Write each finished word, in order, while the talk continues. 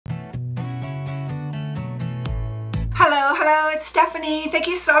Hello, it's Stephanie. Thank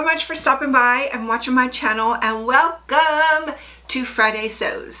you so much for stopping by and watching my channel, and welcome to Friday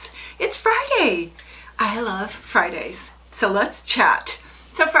Sews. It's Friday. I love Fridays, so let's chat.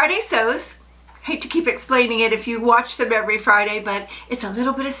 So Friday Sews, hate to keep explaining it if you watch them every Friday, but it's a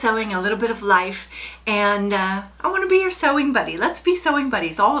little bit of sewing, a little bit of life, and I want to be your sewing buddy. Let's be sewing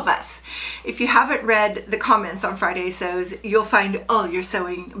buddies, all of us. If you haven't read the comments on Friday Sews, you'll find all your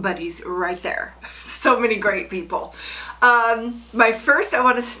sewing buddies right there. So many great people. I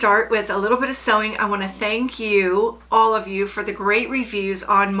want to start with a little bit of sewing. I want to thank you, all of you, for the great reviews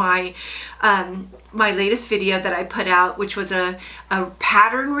on my my latest video that I put out, which was a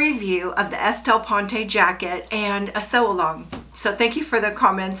pattern review of the Estelle Ponte jacket and a sew along. So thank you for the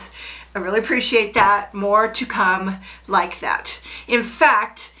comments. I really appreciate that. More to come like that. In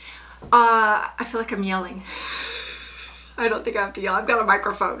fact, I feel like I'm yelling. I don't think I have to yell. I've got a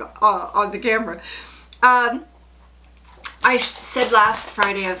microphone on the camera. I said last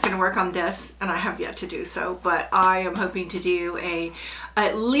Friday I was going to work on this, and I have yet to do so, but I am hoping to do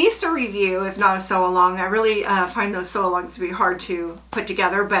at least a review, if not a sew along. I really find those sew alongs to be hard to put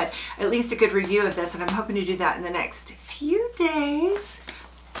together, but at least a good review of this, and I'm hoping to do that in the next few days.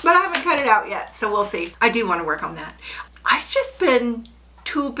 But I haven't cut it out yet, so we'll see. I do want to work on that. I've just been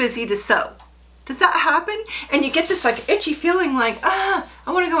too busy to sew. Does that happen? And you get this like itchy feeling like, I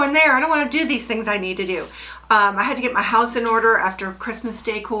want to go in there. I don't want to do these things I need to do. I had to get my house in order after Christmas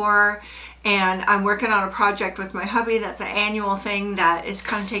decor, and I'm working on a project with my hubby that's an annual thing that is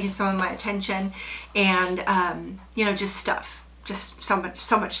kind of taking some of my attention, and you know, just stuff, just so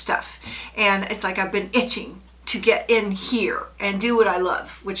much stuff. And it's like I've been itching to get in here and do what I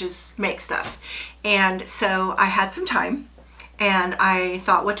love, which is make stuff. And so I had some time, and I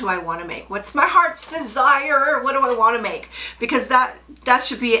thought, what do I want to make? What's my heart's desire? What do I want to make? Because that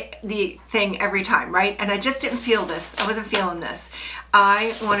should be the thing every time, right? And I just didn't feel this. I wasn't feeling this.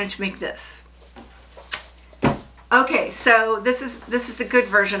 I wanted to make this. Okay, so this is the good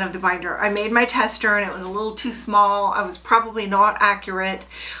version of the binder. I made my tester and it was a little too small. I was probably not accurate.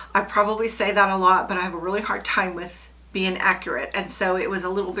 I probably say that a lot, but I have a really hard time with being accurate. And so it was a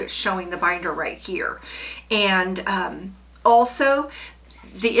little bit showing the binder right here. And also,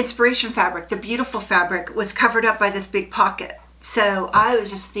 the inspiration fabric, the beautiful fabric, was covered up by this big pocket. So I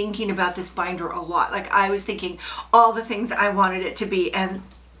was just thinking about this binder a lot. Like, I was thinking all the things I wanted it to be, and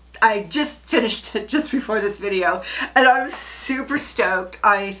I just finished it just before this video, and I was super stoked.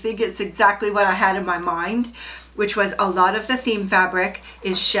 I think it's exactly what I had in my mind, which was a lot of the theme fabric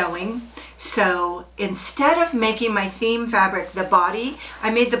is showing. So instead of making my theme fabric the body,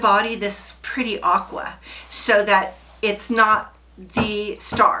 I made the body this pretty aqua, so that it's not the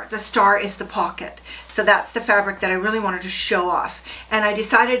star. The star is the pocket. So that's the fabric that I really wanted to show off. And I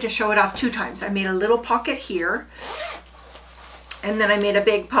decided to show it off 2 times. I made a little pocket here, and then I made a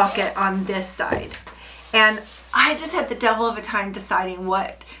big pocket on this side. And I just had the devil of a time deciding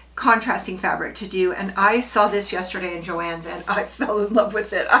what contrasting fabric to do, and I saw this yesterday in Joann's and I fell in love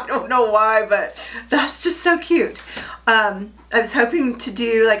with it. I don't know why, but that's just so cute. I was hoping to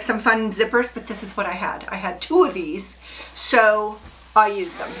do like some fun zippers, but this is what I had. I had 2 of these, so I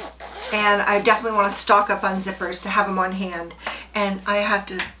used them. And I definitely want to stock up on zippers to have them on hand. And I have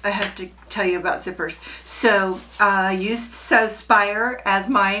to tell you about zippers. So I used Sewspires as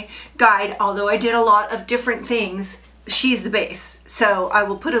my guide, although I did a lot of different things. She's the base, so I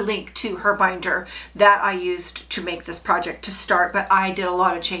will put a link to her binder that I used to make this project to start, but I did a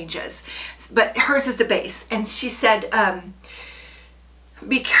lot of changes. But hers is the base, and she said,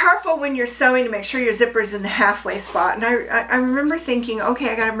 be careful when you're sewing to make sure your zipper's in the halfway spot. And I remember thinking,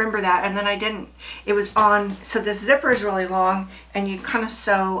 okay, I gotta remember that, and then I didn't. It was on, so this zipper is really long, and you kind of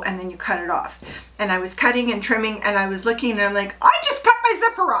sew, and then you cut it off. And I was cutting and trimming, and I was looking, and I'm like, I just cut my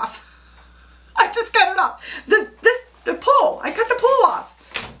zipper off. I just cut it off. The pull, I cut the pull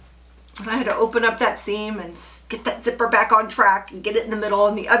off. And I had to open up that seam and get that zipper back on track and get it in the middle,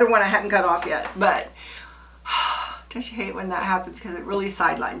 and the other one I hadn't cut off yet. But don't you hate when that happens, because it really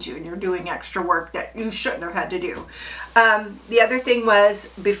sidelines you and you're doing extra work that you shouldn't have had to do. The other thing was,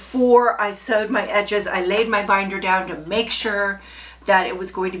 before I sewed my edges, I laid my binder down to make sure that it was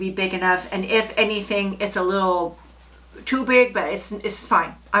going to be big enough, and if anything, it's a little too big, but it's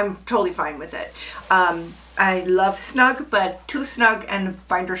fine. I'm totally fine with it. I love snug, but too snug and the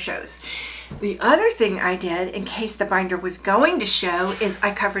binder shows. The other thing I did, in case the binder was going to show, is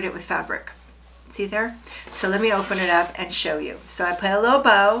I covered it with fabric. See there? So let me open it up and show you. So I put a little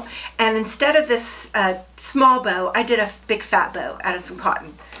bow, and instead of this small bow, I did a big fat bow out of some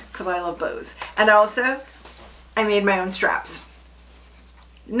cotton, because I love bows. And also, I made my own straps.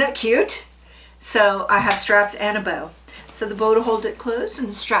 Isn't that cute? So I have straps and a bow. So the bow to hold it closed and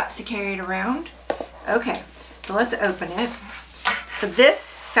the straps to carry it around. Okay, so let's open it. So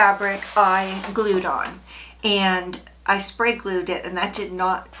this fabric I glued on, and I spray glued it, and that did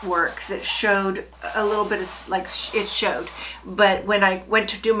not work because it showed a little bit of, like, it showed. But when I went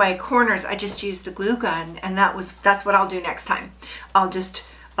to do my corners, I just used the glue gun, and that's what I'll do next time. I'll just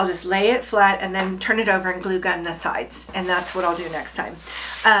lay it flat and then turn it over and glue gun the sides, and that's what I'll do next time.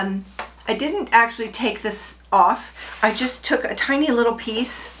 I didn't actually take this off. I just took a tiny little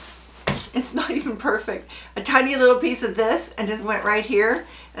piece. It's not even perfect. A tiny little piece of this and just went right here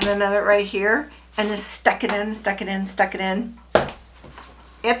and another right here and just stuck it in, stuck it in, stuck it in.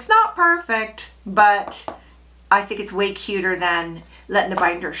 It's not perfect, but I think it's way cuter than letting the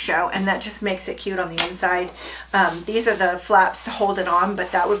binder show, and that just makes it cute on the inside. These are the flaps to hold it on,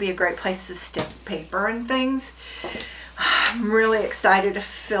 but that would be a great place to stick paper and things. I'm really excited to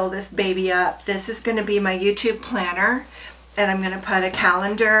fill this baby up. This is going to be my YouTube planner, and I'm going to put a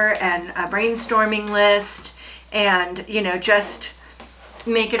calendar and a brainstorming list, and, you know, just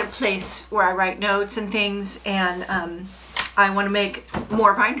make it a place where I write notes and things. And I want to make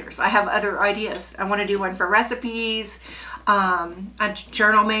more binders. I have other ideas. I want to do one for recipes, a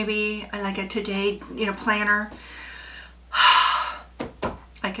journal maybe, like a today, you know, planner.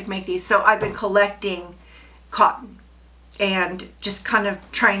 I could make these. So I've been collecting cotton and just kind of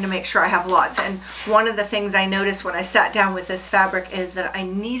trying to make sure I have lots. And one of the things I noticed when I sat down with this fabric is that I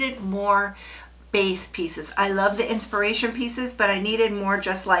needed more base pieces. I love the inspiration pieces, but I needed more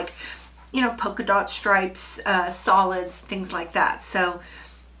just like, you know, polka dot stripes, solids, things like that. So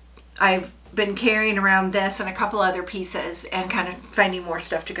I've been carrying around this and a couple other pieces and kind of finding more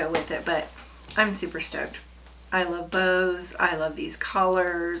stuff to go with it, but I'm super stoked. I love bows. I love these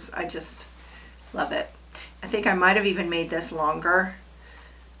colors. I just love it. I think I might have even made this longer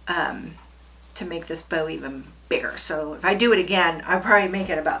to make this bow even bigger. So if I do it again, I'll probably make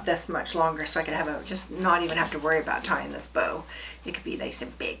it about this much longer so I can have a, just not even have to worry about tying this bow. It could be nice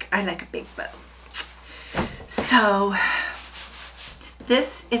and big. I like a big bow. So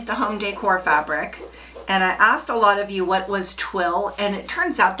this is the home decor fabric, and I asked a lot of you what was twill, and it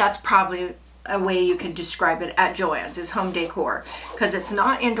turns out that's probably a way you can describe it at Joann's, is home decor, because it's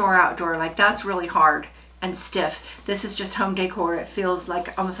not indoor outdoor. Like, that's really hard and stiff. This is just home decor. It feels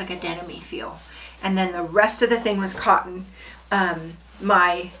like almost like a denim-y feel. And then the rest of the thing was cotton.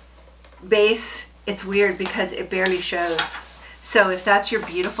 My base, it's weird because it barely shows. So if that's your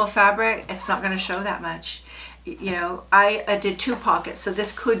beautiful fabric, it's not going to show that much. You know, I did 2 pockets, so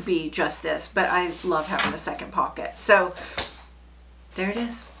this could be just this, but I love having a second pocket. So there it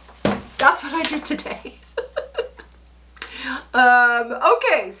is. That's what I did today.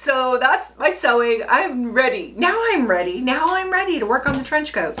 Okay, so that's my sewing. I'm ready. Now I'm ready. Now I'm ready to work on the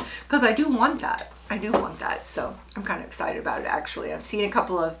trench coat, because I do want that. I do want that. So I'm kind of excited about it, actually. I've seen a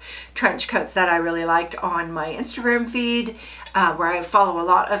couple of trench coats that I really liked on my Instagram feed, where I follow a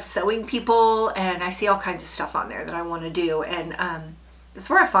lot of sewing people, and I see all kinds of stuff on there that I want to do. And that's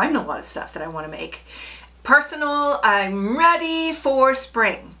where I find a lot of stuff that I want to make. Personal, I'm ready for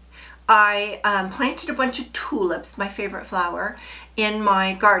spring. I planted a bunch of tulips, my favorite flower, in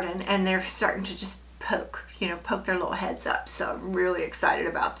my garden, and they're starting to just poke their little heads up. So I'm really excited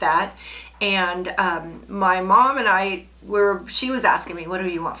about that. And my mom and I she was asking me, what do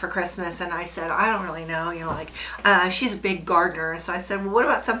you want for Christmas? And I said, I don't really know, you know, like, she's a big gardener. So I said, well, what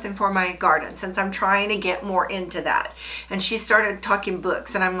about something for my garden, since I'm trying to get more into that? And she started talking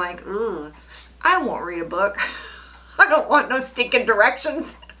books, and I'm like, ooh, I won't read a book. I don't want no stinking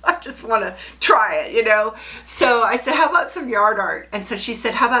directions. I just want to try it, you know. So I said, how about some yard art? And so she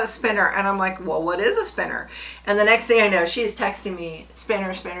said, how about a spinner? And I'm like, well, what is a spinner? And the next thing I know, she's texting me,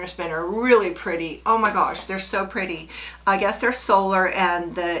 spinner, spinner, spinner, really pretty. Oh my gosh, they're so pretty. I guess they're solar,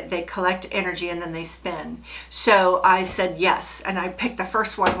 and they collect energy and then they spin. So I said yes, and I picked the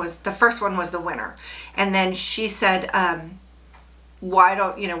first one was the winner. And then she said, why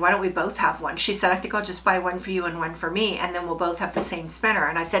don't we both have one? She said, I think I'll just buy one for you and one for me, and then we'll both have the same spinner.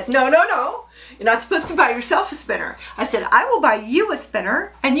 And I said, no, no, no. You're not supposed to buy yourself a spinner. I said, I will buy you a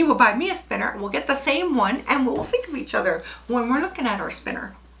spinner, and you will buy me a spinner, and we'll get the same one, and we'll think of each other when we're looking at our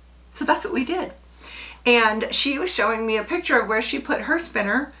spinner. So that's what we did. And she was showing me a picture of where she put her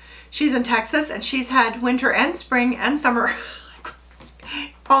spinner. She's in Texas, and she's had winter and spring and summer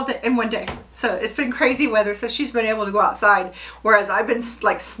all day in one day. So it's been crazy weather, so she's been able to go outside, whereas I've been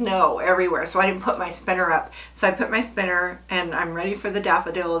like snow everywhere, so I didn't put my spinner up. So I put my spinner, and I'm ready for the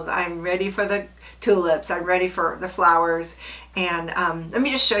daffodils, I'm ready for the tulips, I'm ready for the flowers. And let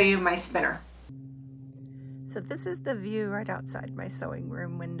me just show you my spinner. So this is the view right outside my sewing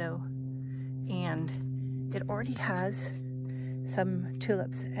room window, and it already has some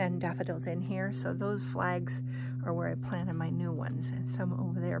tulips and daffodils in here, so those flags are where I planted my new ones, and some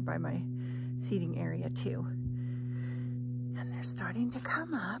over there by my seating area too. And they're starting to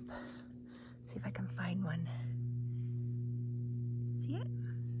come up. See if I can find one. See it?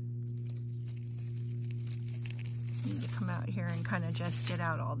 I need to come out here and kind of just get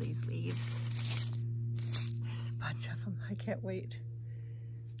out all these leaves. There's a bunch of them. I can't wait.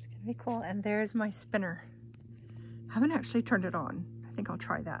 It's gonna be cool. And there's my spinner. I haven't actually turned it on. I think I'll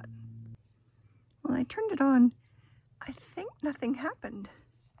try that. When I turned it on, I think nothing happened.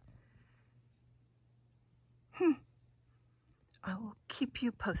 I will keep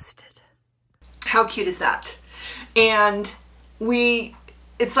you posted. How cute is that? And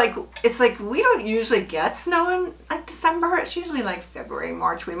it's like we don't usually get snow in like December. It's usually like February,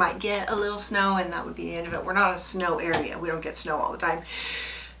 March. We might get a little snow and that would be the end of it. We're not a snow area. We don't get snow all the time.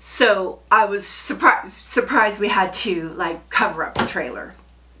 So I was surprised we had to like cover up the trailer.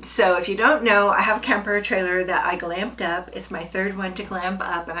 So if you don't know, I have a camper trailer that I glamped up. It's my third one to glamp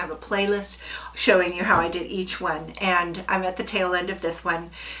up, and I have a playlist showing you how I did each one. And I'm at the tail end of this one,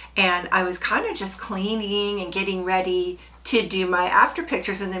 and I was kind of just cleaning and getting ready to do my after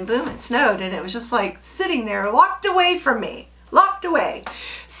pictures, and then boom, it snowed, and it was just like sitting there locked away from me, locked away.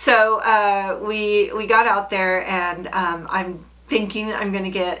 So we got out there, and I'm thinking I'm going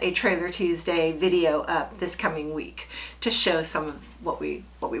to get a Trailer Tuesday video up this coming week to show some of what we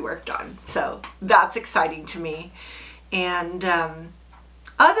worked on. So that's exciting to me. And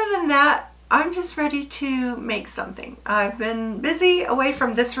other than that, I'm just ready to make something. I've been busy away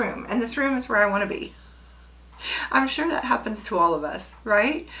from this room, and this room is where I want to be. I'm sure that happens to all of us,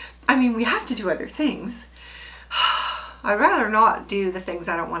 right? I mean, we have to do other things. I'd rather not do the things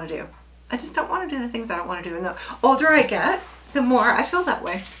I don't want to do. I just don't want to do the things I don't want to do. And the older I get, the more I feel that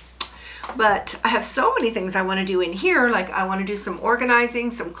way. But I have so many things I want to do in here. Like I want to do some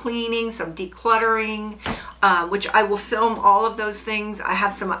organizing, some cleaning, some decluttering, which I will film all of those things. I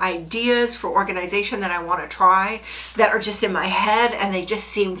have some ideas for organization that I want to try that are just in my head and they just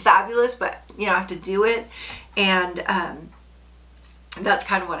seem fabulous, but you know, I have to do it. And that's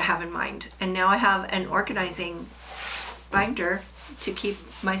kind of what I have in mind. And now I have an organizing binder to keep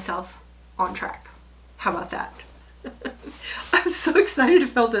myself on track. How about that? I'm so excited to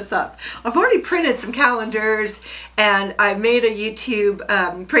fill this up. I've already printed some calendars and I made a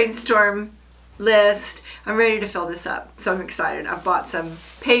YouTube brainstorm list. I'm ready to fill this up, so I'm excited. I've bought some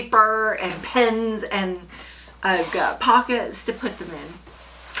paper and pens, and I've got pockets to put them in.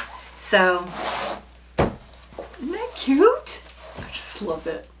 So, isn't that cute? I just love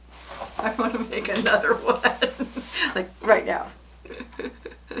it. I want to make another one, like right now.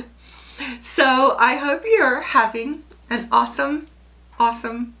 So I hope you're having an awesome,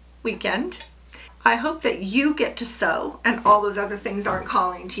 awesome weekend. I hope that you get to sew and all those other things aren't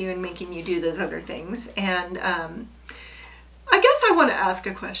calling to you and making you do those other things. And I guess I want to ask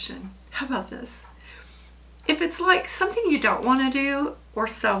a question. How about this? If it's like something you don't want to do, or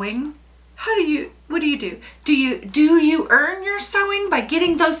sewing, what do you do? Do you earn your sewing by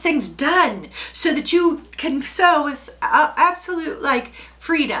getting those things done so that you can sew with absolute like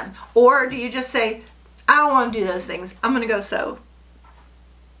freedom? Or do you just say, I don't want to do those things, I'm gonna go sew?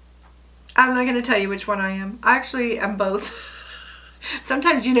 I'm not gonna tell you which one I am. I actually am both.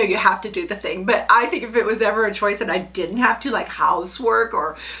 Sometimes, you know, you have to do the thing, but I think if it was ever a choice and I didn't have to, like housework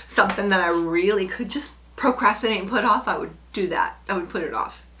or something that I really could just procrastinate and put off, I would do that. I would put it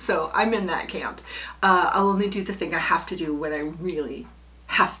off. So I'm in that camp. I'll only do the thing I have to do when I really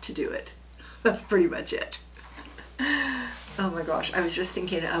have to do it. That's pretty much it. Oh my gosh, I was just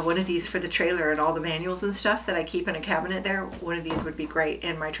thinking one of these for the trailer and all the manuals and stuff that I keep in a cabinet there, one of these would be great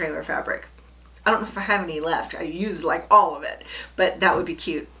in my trailer fabric. I don't know if I have any left. I used like all of it, but that would be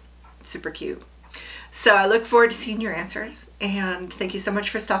cute. Super cute. So I look forward to seeing your answers, and thank you so much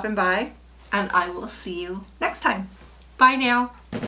for stopping by, and I will see you next time. Bye now.